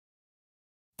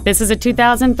This is a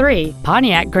 2003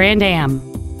 Pontiac Grand Am.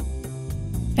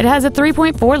 It has a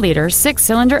 3.4-liter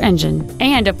six-cylinder engine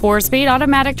and a 4-speed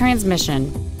automatic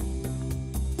transmission.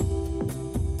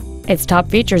 Its top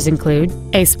features include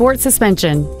a sport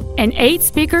suspension, an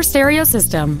 8-speaker stereo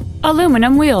system,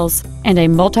 aluminum wheels, and a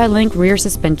multi-link rear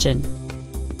suspension.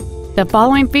 The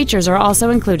following features are also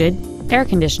included: air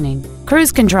conditioning,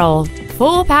 cruise control,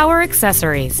 full power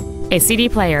accessories, a CD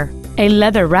player, a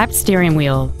leather-wrapped steering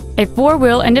wheel, a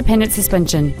 4-wheel independent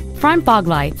suspension, front fog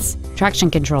lights,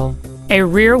 traction control, a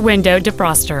rear window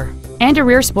defroster, and a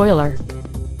rear spoiler.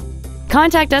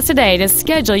 Contact us today to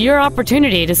schedule your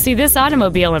opportunity to see this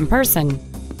automobile in person.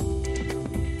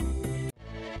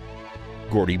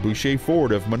 Gordie Boucher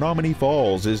Ford of Menomonee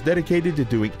Falls is dedicated to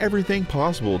doing everything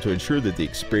possible to ensure that the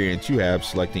experience you have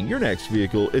selecting your next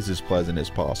vehicle is as pleasant as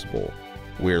possible.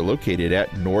 We are located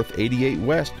at North 88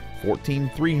 West,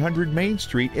 14300 Main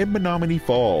Street in Menomonee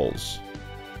Falls.